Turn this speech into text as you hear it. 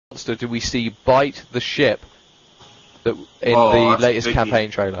monster do we see bite the ship that in the latest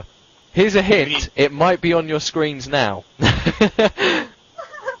campaign trailer? Here's a hint, it might be on your screens now.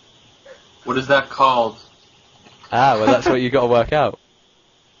 What is that called? Ah, well that's what you got to work out.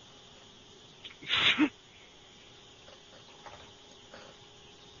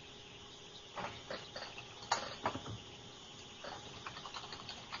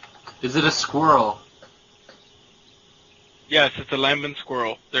 Is it a squirrel? Yes, it's a lambent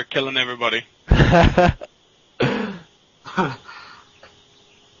squirrel. They're killing everybody.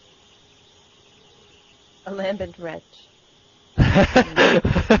 A lambent wretch.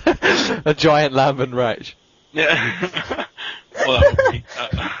 A giant lambent wretch. Yeah. Well, that would be,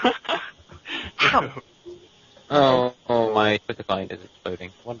 Oh, my Twitter client is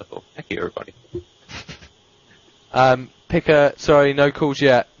exploding. Wonderful. Thank you, everybody. Picker, sorry, no calls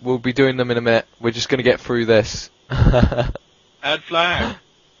yet. We'll be doing them in a minute. We're just gonna get through this. Add flag.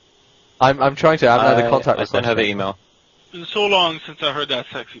 I'm trying to add another contact I request. sent her the email. It's been so long since I heard that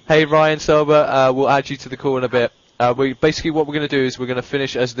sexy voice. Hey Ryan Silber, we'll add you to the call in a bit. Basically what we're going to do is we're going to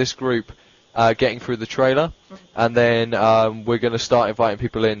finish as this group getting through the trailer, and then we're going to start inviting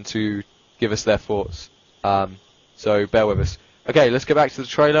people in to give us their thoughts. So bear with us. Okay, let's get back to the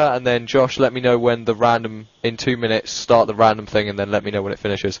trailer, and then Josh, let me know when the random, in 2 minutes, start the random thing, and then let me know when it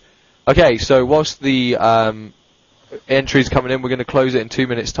finishes. Okay, so whilst the entry's coming in, we're going to close it in 2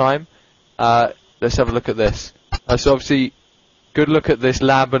 minutes' time. Let's have a look at this. So obviously, good look at this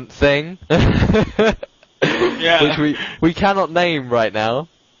lambent thing. Yeah. Which we cannot name right now.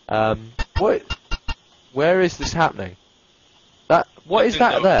 Where is this happening? What is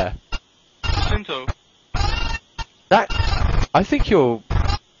that there? Jacinto. I think you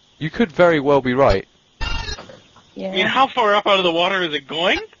could very well be right. Yeah. I mean, how far up out of the water is it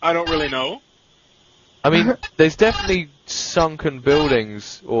going? I don't really know. I mean, there's definitely sunken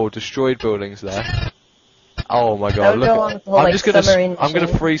buildings or destroyed buildings there. Oh my god, Go on look. with the whole, I'm like, just gonna submarine I'm gonna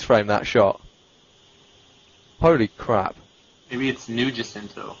machine. freeze frame that shot. Holy crap. Maybe it's New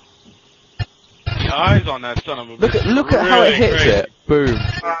Jacinto. The eyes on that son of a bitch. Look at how it Really hits crazy. it. Boom.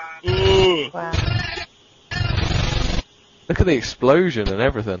 Ooh. Wow. Look at the explosion and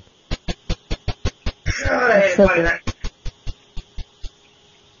everything. That's so good.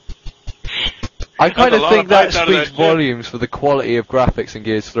 I kind a of lot think of that pipes out of speaks that ship. volumes for the quality of graphics in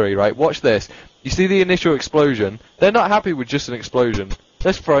Gears 3, right? Watch this. You see the initial explosion? They're not happy with just an explosion.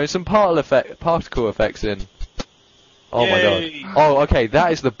 Let's throw in some particle effects in. Oh Yay. my god. Oh, okay,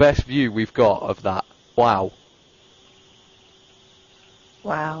 that is the best view we've got of that. Wow.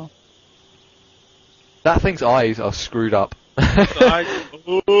 Wow. That thing's eyes are screwed up. The eyes.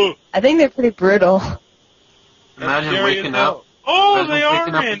 Ooh. I think they're pretty brutal. That's Imagine scary waking as hell. up. Oh, Imagine they are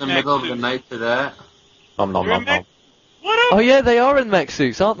waking up in in the mech middle of the suits. night to that. Nom nom They're nom in mech- nom. What Oh up? yeah, they are in mech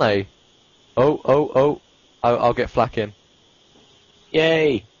suits, aren't they? Oh. I'll get flak in.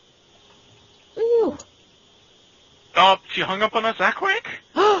 Yay! Ooh. Oh, she hung up on us that quick?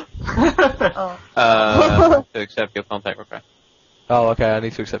 Oh. To accept your contact request. Oh, okay, I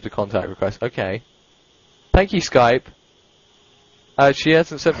need to accept a contact request. Okay. Thank you, Skype. She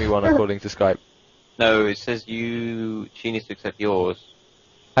hasn't sent me one according to Skype. No, it says she needs to accept yours.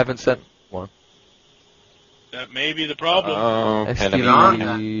 Haven't sent one. That may be the problem. Oh, okay, let me Get on read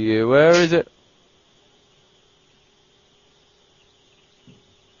it. that. Where is it?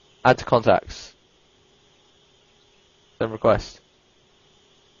 Add to contacts. Send request.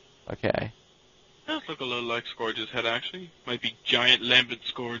 Okay. Does look a little like Scourge's head, actually. Might be giant lambent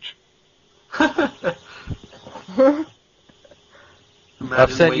Scourge.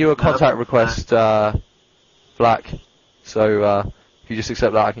 I've sent you a contact request, Black. So if you just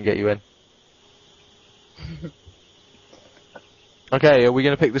accept that, I can get you in. Okay, are we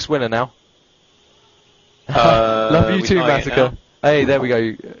gonna pick this winner now? Love you we too, can't get Massacre. Hey, there we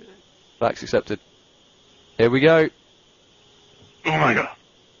go. Black's accepted. Here we go. Oh my god.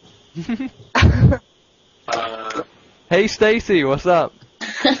 Hey, Stacy, what's up?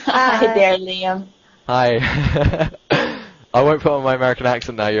 Hi there, Liam. Hi. I won't put on my American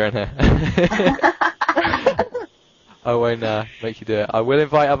accent now. You're in here. I won't make you do it. I will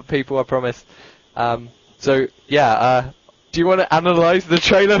invite other people. I promise. So yeah. Do you want to analyze the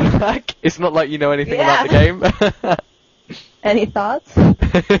trailer back? It's not like you know anything about the game. Any thoughts?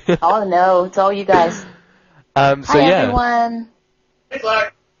 Oh no, it's all you guys. So Hi yeah. everyone. Hey,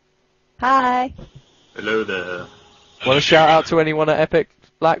 Clark. Hi. Hello there. Want to shout out to anyone at Epic,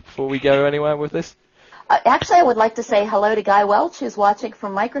 Black, before we go anywhere with this? Actually, I would like to say hello to Guy Welch, who's watching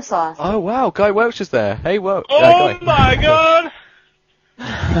from Microsoft. Oh wow, Guy Welch is there. Hey, Welch. Oh Guy. my god!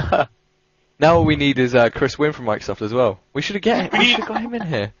 Now all we need is Chris Wynn from Microsoft as well. We should have got him in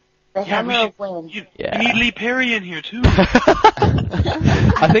here. The Yeah, hammer we of wind. Yeah. We need Lee Perry in here too.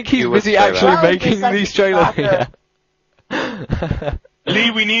 I think he's You would busy say that. actually Why would you making such these a trailers. stalker? Yeah.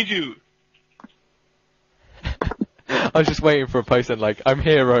 Lee, we need you. I was just waiting for a post and like, I'm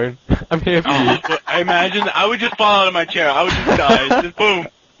here, Rowan. I'm here for you. Oh, but I imagine I would just fall out of my chair. I would just die. Just boom.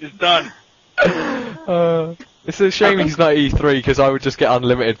 It's done. It's a shame he's not E3 because I would just get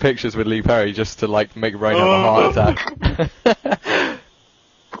unlimited pictures with Lee Perry just to like make Rowan have a heart attack.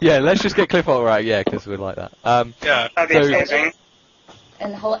 Yeah, let's just get Cliff right, yeah, because we're like that. Yeah. That'd be So- amazing.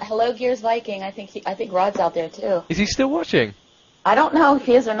 And hello, Gears Viking. I think Rod's out there too. Is he still watching? I don't know if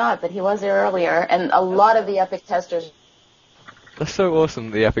he is or not, but he was there earlier, and a lot of the Epic testers. That's so awesome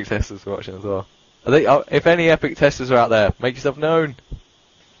that the Epic Testers are watching as well. Are they, if any Epic Testers are out there, make yourself known.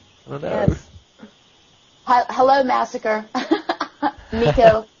 I don't know. Yes. Hello, Massacre.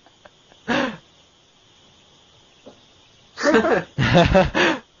 Nico.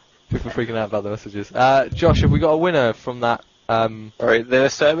 People freaking out about the messages. Josh, have we got a winner from that? Sorry, the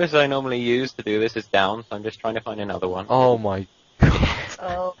service I normally use to do this is down, so I'm just trying to find another one. Oh my god.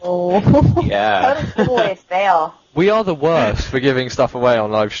 Oh. Yeah. Total boy fail. We are the worst for giving stuff away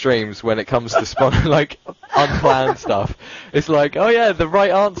on live streams when it comes to like unplanned stuff. It's like, oh yeah, the right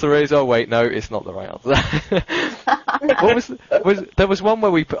answer is. Oh wait, no, it's not the right answer. There was one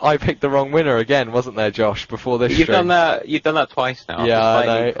where I picked the wrong winner again, wasn't there, Josh? Before this You've stream. done that. You've done that twice now. Yeah, I despite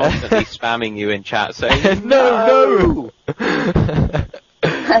me know. constantly spamming you in chat saying no.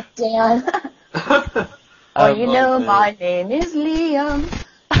 Dan. Well, you know my name is Liam,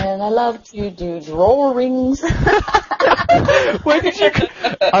 and I love to do drawings. Where did you?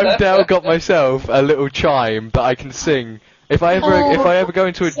 I've now got myself a little chime that I can sing. If I ever go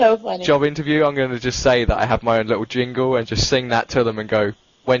into a So funny. job interview, I'm going to just say that I have my own little jingle and just sing that to them and go,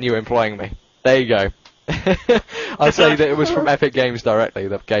 "When you employing me?" There you go. I'll say that it was from Epic Games directly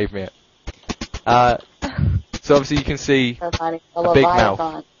that gave me it. So obviously you can see So funny. A big mouth.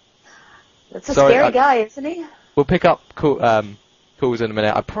 Leviathan. That's a Sorry, scary guy, isn't he? we'll pick up calls in a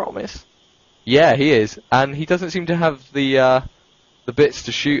minute. I promise. Yeah, he is, and he doesn't seem to have the bits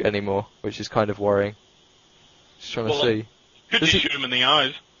to shoot anymore, which is kind of worrying. Just trying to Well, see. Could Does just he- shoot him in the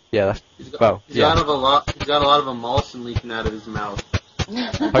eyes. Yeah, that's He's got, well, he's yeah. got a lot of emulsion leaking out of his mouth.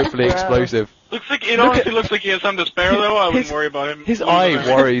 Hopefully Gross. explosive. Looks like it Look honestly looks like he has some to spare though. I wouldn't his- worry about him. His eye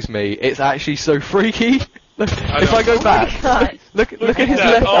worries me. It's actually so freaky. Look, if I go back, God. look at his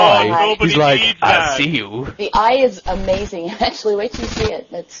that. left Oh, eye. nobody He's like, needs I that. see you. The eye is amazing. Actually, wait till you see it.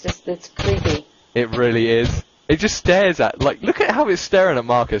 It's creepy. It really is. It just stares at, like, look at how it's staring at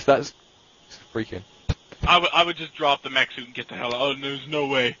Marcus. That's freaking. I would just drop the mech suit and get the hell out. There's no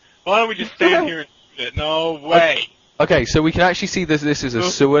way. Why don't we just stand here and shoot it? No way. Okay, so we can actually see this is a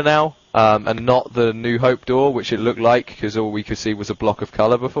sewer now, and not the New Hope door, which it looked like, because all we could see was a block of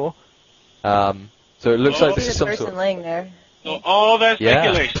colour before. So it looks Oh. like See this is the some person sort of... laying there. So all that Yeah.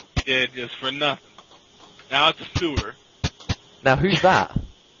 speculation we did just for nothing. Now it's a sewer. Now, who's that?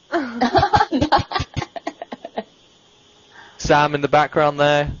 Sam in the background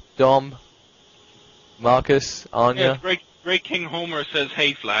there, Dom, Marcus, Yeah, Anya. Great King Homer says,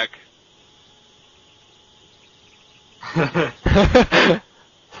 "Hey, Flack."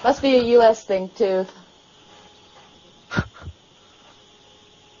 Must be a U.S. thing too.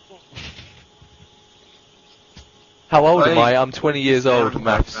 How old am Right. I? I'm 20 years old, Stand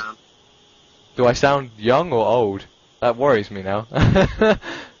Max. background. Do I sound young or old? That worries me now.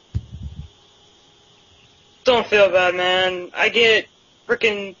 Don't feel bad, man. I get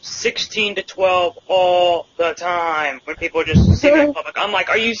freaking 16 to 12 all the time when people just see me in public. I'm like,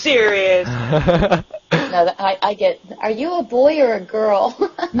 are you serious? No, I get. Are you a boy or a girl?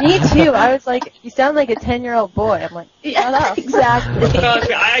 Me too. I was like, you sound like a 10-year-old boy. I'm like, shut Yeah, up. exactly. Trust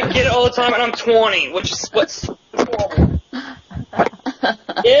me, I get it all the time, and I'm 20, which is what's horrible.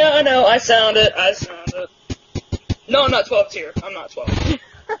 Yeah, I know. I sound it. No, I'm not 12 here. I'm not 12.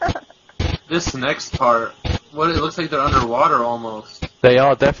 This next part, it looks like they're underwater almost. They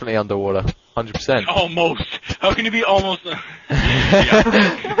are definitely underwater, 100%. Almost. How can you be almost?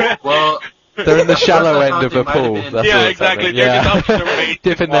 Yeah. Well, They're in the At first shallow I end thought of they a might have pool. been- That's Yeah, what's exactly. happening. They're just Yeah. up their way.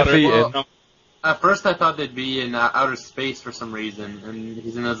 Dipping their Water. feet in. No. at first I thought they'd be in outer space for some reason, and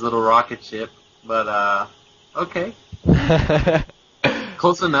he's in his little rocket ship. But okay,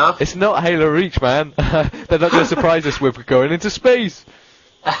 close enough. It's not Halo Reach, man. They're not going to surprise us with going into space.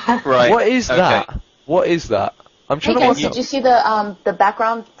 right. What is okay. that? What is that? I'm Hey trying guys, to did you see the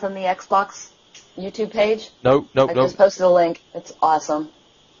background from the Xbox YouTube page? Nope. I just posted a link. It's awesome.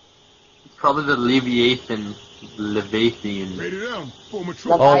 It's probably the Leviathan. Oh my Leviathan.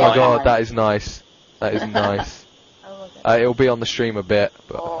 god, that is nice. That is nice. I It'll be on the stream a bit.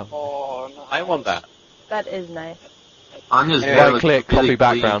 But, Oh, no. I want that. That is nice. Anya's Right hair right looks click, really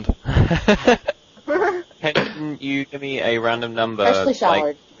copy clean. background. Can you give me a random number, Freshly showered.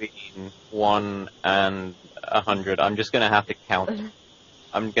 like between 1 and 100? I'm just gonna have to count.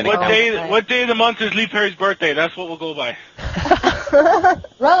 I'm gonna What count. day? What day of the month is Lee Perry's birthday? That's what we'll go by.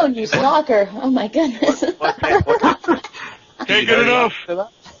 Roan, you stalker. Oh my goodness. What day? Can't get enough.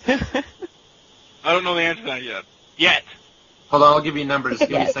 I don't know the answer to that yet. Yet. Hold on, I'll give you a number. Just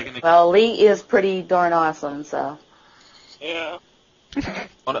give me a second. Well, Lee is pretty darn awesome, so. Yeah.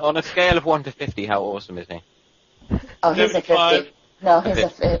 On a scale of 1 to 50, how awesome is he? Oh, he's a 75. 50. No, he's a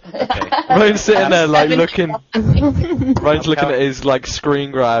 50. Ryan's sitting there like looking. 70. Ryan's looking at his like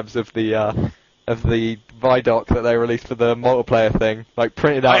screen grabs of the Vidoc that they released for the multiplayer thing, like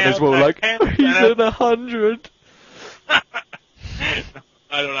printed out on his wall, like he's in 100.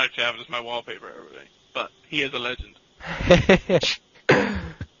 I don't actually have it as my wallpaper or everything, but he is a legend.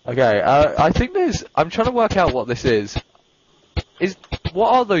 Okay, I think I'm trying to work out what this is.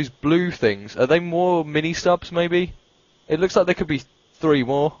 What are those blue things? Are they more mini subs, maybe? It looks like there could be 3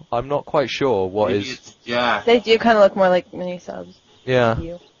 more. I'm not quite sure what Maybe is. it's Jack. They do kind of look more like mini subs. Yeah.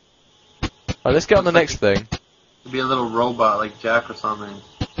 You. Alright, let's get on the next thing. It'd be a little robot like Jack or something.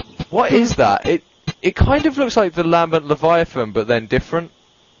 What is that? It kind of looks like the Lambent Leviathan, but then different.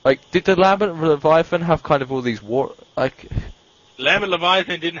 Like, did the Lambent Leviathan have kind of all these Lambent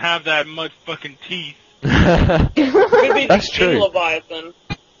Leviathan didn't have that much fucking teeth. Could be That's the true. King Leviathan.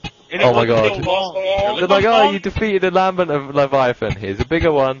 And Oh it my wasn't God. so long. They're It like, was oh, long. you defeated the Lambent of Leviathan. Here's a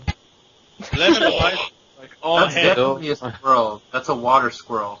bigger one. Lambent Leviathan, like all That's head. definitely a squirrel. That's a water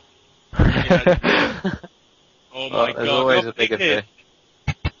squirrel. Oh my Well, there's God! always no a bigger big fish.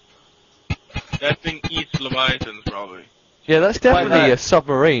 hit. That thing eats Leviathans, probably. Yeah, that's Why definitely that? a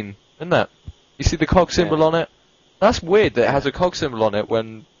submarine, isn't that? You see the cog symbol on it? That's weird that it has a cog symbol on it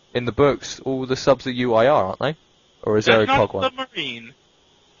when, in the books, all the subs are UIR, aren't they? Or is there That's a not cog one? submarine.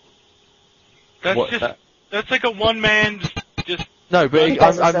 That's What, just. that- That's like a one-man just. No, but You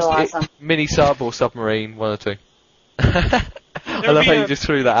guys are so it- awesome. mini sub or submarine, one or two. I love how you just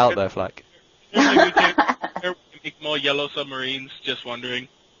threw that out there, Flack. Apparently we can make more yellow submarines. Just wondering.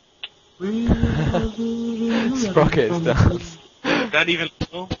 Sprockets down. Is that even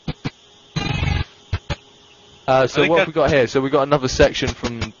legal? So think what have we got here? So we got another section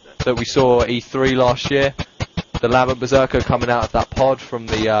that we saw E3 last year. The Lambent Berserker coming out of that pod from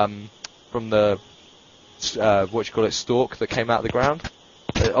the what you call it, stalk that came out of the ground.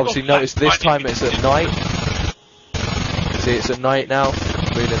 Obviously, notice this time it's at night. See, it's at night now.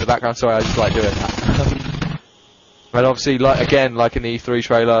 Moving in the background. Sorry, I just like doing that. And obviously, like in the E3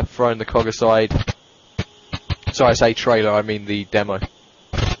 trailer, throwing the cog aside. Sorry, I say trailer, I mean the demo.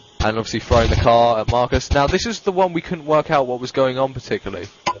 And obviously throwing the car at Marcus. Now, this is the one we couldn't work out what was going on particularly.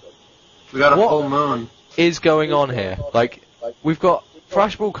 We got a What? full moon. Is going on here? Like, we've got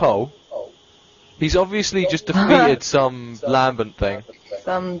Thrashball Cole. He's obviously just defeated some Lambent thing.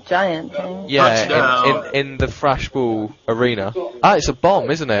 Some giant thing. Yeah, Touchdown. in the Thrashball arena. Ah, it's a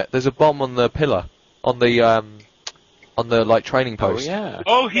bomb, isn't it? There's a bomb on the pillar, on the like training Oh post. yeah.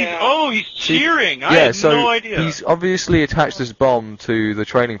 He's cheering. I Yeah, had so no idea. he's obviously attached this bomb to the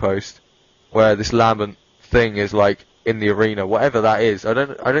training post, where this Lambent thing is like in the arena, whatever that is. I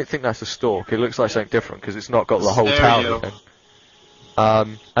don't think that's a stalk. It looks like something different because it's not got the whole tower Stereo. thing.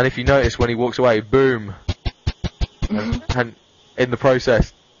 And if you notice when he walks away, boom, and in the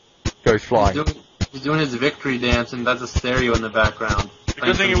process goes flying. He's doing his victory dance, and that's a stereo in the background.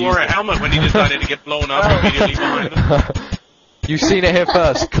 Good thing he wore a helmet when he decided to get blown up immediately behind him. You've seen it here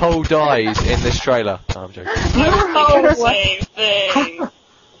first. Cole dies in this trailer. No, I'm joking. Oh, same thing.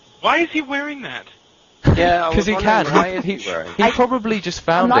 Why is he wearing that? Yeah, Because he can. Why is he wearing? He probably just I'm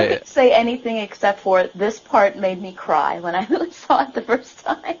found not going it. to say anything except for this part made me cry when I really saw it the first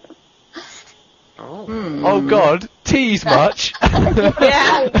time. Oh. Oh God, tease much.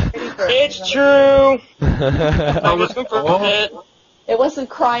 Yeah. It's true. Oh, I was confirmed it. It wasn't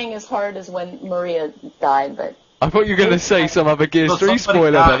crying as hard as when Maria died, but I thought you were going to say some other Gears Well, 3 somebody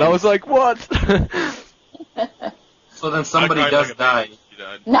spoiler then. I died. was like, what? So then somebody I cried does like a die. baby. He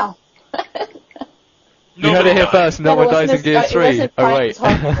died. no. You heard it here first. No one dies in Gears 3. It Oh wasn't wait.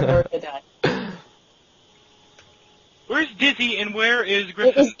 crying as hard when Maria died. Where's Dizzy and where is It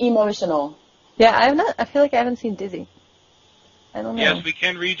Griffin? was emotional. Yeah, I feel like I haven't seen Dizzy. I don't know. Yes, we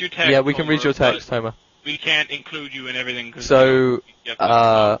can read your text. Yeah, we can read Homer, your text, but Homer. we can't include you in everything. 'cause So, you have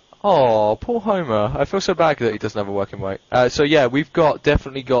to- oh, poor Homer. I feel so bad that he doesn't have a working weight. So yeah, we've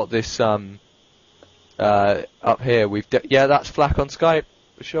definitely got this up here. Yeah, that's Flack on Skype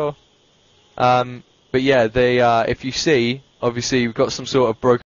for sure. But yeah, they if you see, obviously we've got some sort of broken